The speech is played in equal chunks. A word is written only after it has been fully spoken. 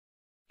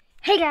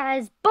Hey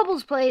guys,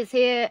 Bubbles Plays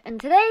here,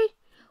 and today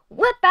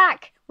we're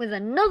back with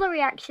another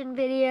reaction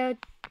video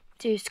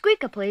to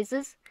Squeaker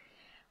Places.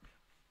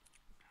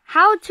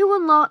 How to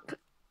unlock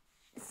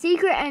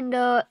secret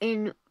ender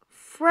in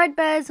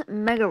Fredbears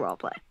Mega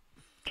Roleplay.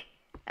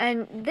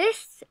 And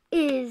this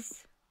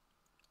is,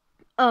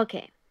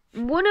 okay,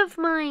 one of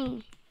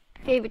my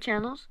favorite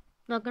channels,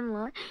 not gonna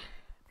lie.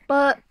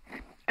 But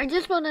I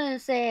just want to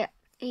say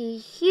a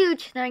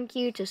huge thank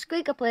you to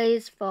Squeaker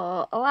Plays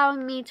for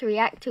allowing me to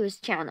react to his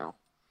channel.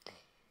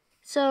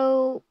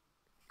 So,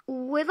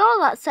 with all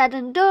that said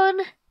and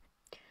done,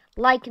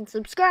 like and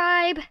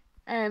subscribe,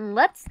 and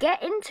let's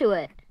get into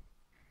it.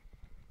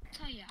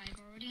 So yeah, I've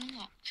already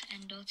unlocked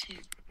Endo 2.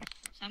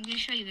 So I'm going to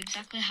show you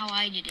exactly how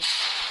I did it.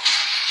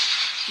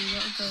 So you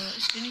got to go,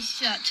 as soon as you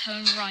see that,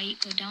 turn right,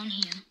 go down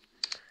here.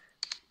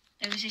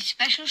 There is a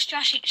special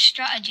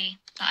strategy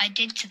that I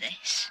did to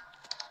this.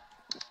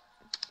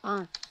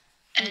 Oh.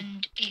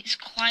 And it's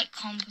quite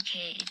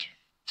complicated.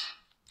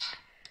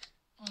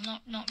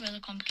 Well, not really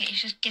complicated,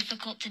 it's just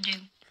difficult to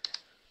do.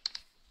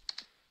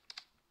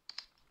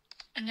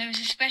 And there is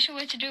a special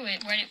way to do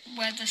it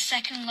where the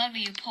second lever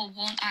you pull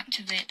won't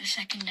activate the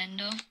second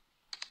endo.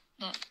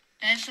 Look,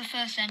 there's the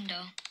first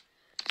endo.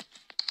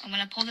 And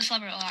when I pull this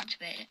lever, it'll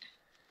activate it.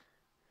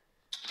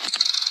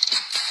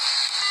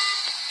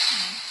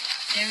 Right,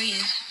 there he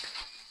is.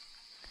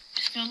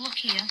 Just gonna look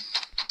here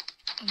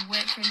and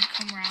wait for him to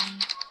come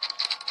round.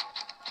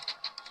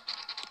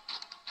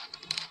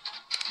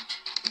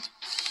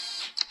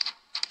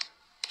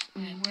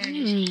 Right, where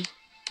is he?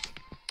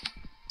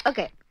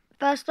 Okay,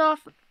 first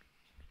off,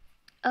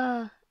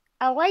 I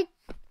like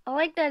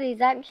that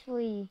he's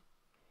actually,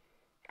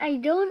 I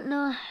don't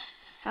know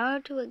how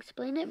to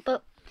explain it,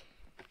 but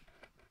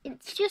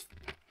it's just,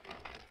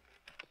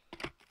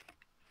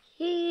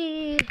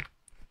 if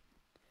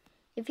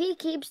he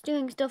keeps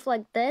doing stuff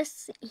like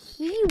this,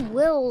 he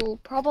will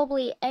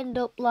probably end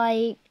up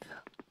like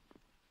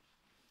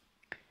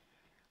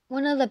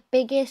one of the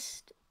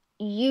biggest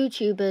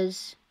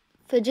YouTubers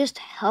for just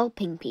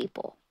helping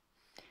people.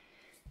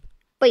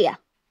 But yeah,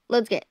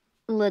 let's get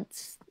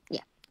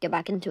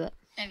back into it.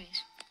 There he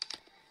is.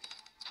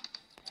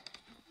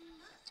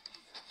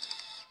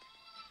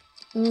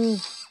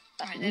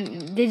 Right, there we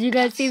go. Did you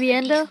guys see the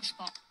endo? Just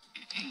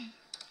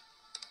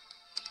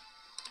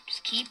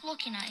keep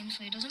looking at him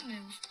so he doesn't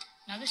move.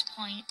 Now at this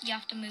point, you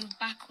have to move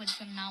backwards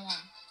from now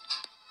on.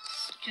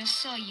 Just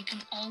so you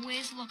can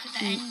always look at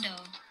the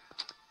endo.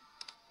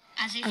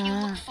 As if you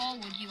look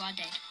forward, you are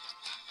dead.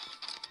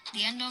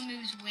 The endo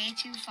moves way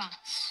too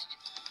fast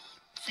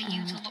for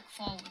you to look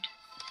forward.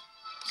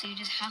 So you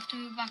just have to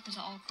move backwards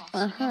at all costs.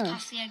 So go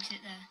past the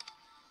exit there.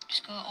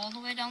 Just go all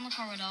the way down the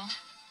corridor.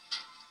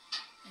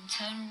 Then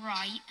turn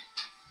right.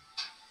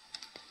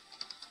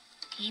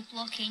 Keep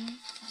looking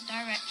that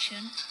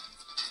direction.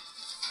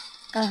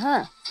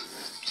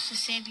 Just to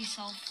save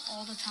yourself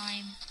all the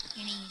time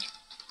you need.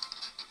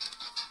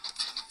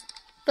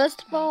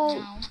 First of all,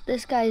 now,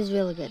 this guy is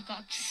really good. You've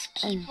got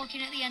to keep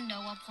looking at the endo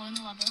while pulling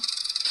the lever.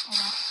 All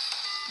that.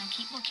 Now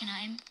keep looking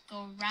at him.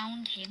 Go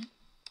around him.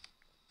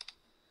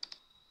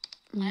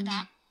 Like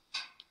that.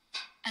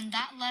 And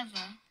that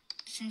lever,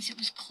 since it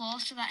was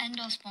close to that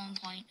endo spawn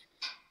point,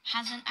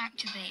 hasn't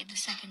activated the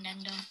second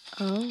endo.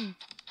 Oh.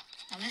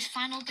 Now this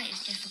final bit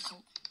is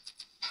difficult.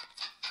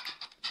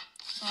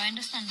 So I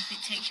understand if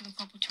it takes you a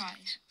couple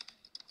tries.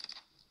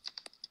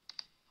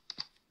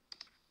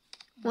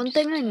 One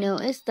thing I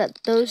noticed that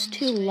those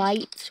two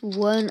lights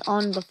weren't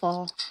on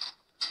before.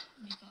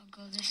 You've got to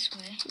go this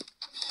way.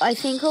 I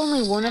think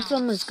only one of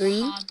them was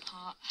green. The hard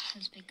part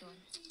has begun.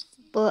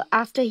 But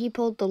after he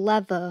pulled the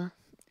lever,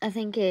 I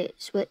think it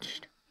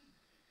switched.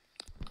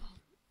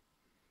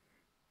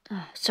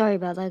 Oh, sorry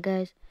about that,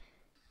 guys.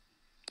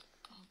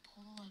 Go,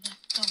 pull the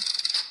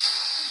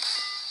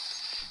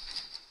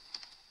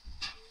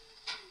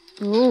lever.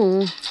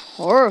 Go. Ooh,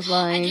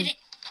 horrifying. I did it.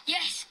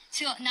 Yes.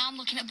 So now I'm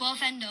looking at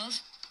both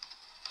endos.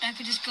 I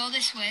could just go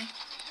this way.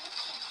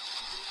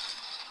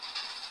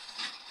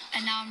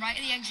 And now I'm right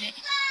at the exit.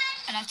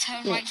 And I'll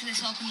turn right to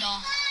this open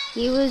door.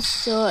 He was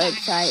so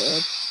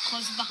excited.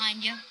 Close it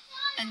behind you.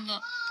 And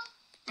look.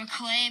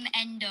 Reclaim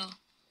endo.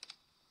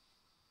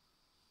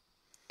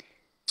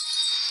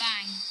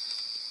 Bang.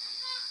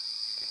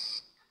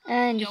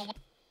 And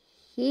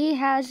he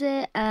has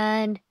it,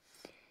 and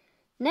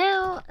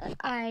now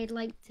I'd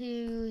like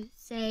to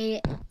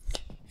say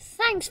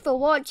thanks for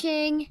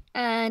watching,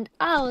 and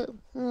I'll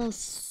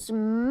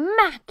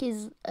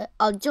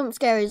I'll jump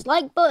scare his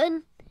like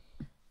button,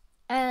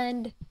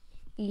 and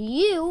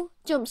you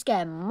jump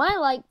scare my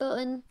like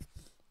button,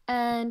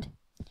 and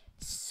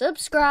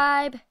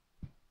subscribe,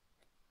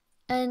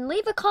 and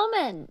leave a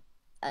comment,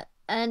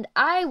 and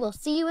I will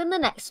see you in the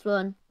next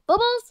one.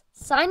 Bubbles,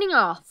 signing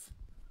off.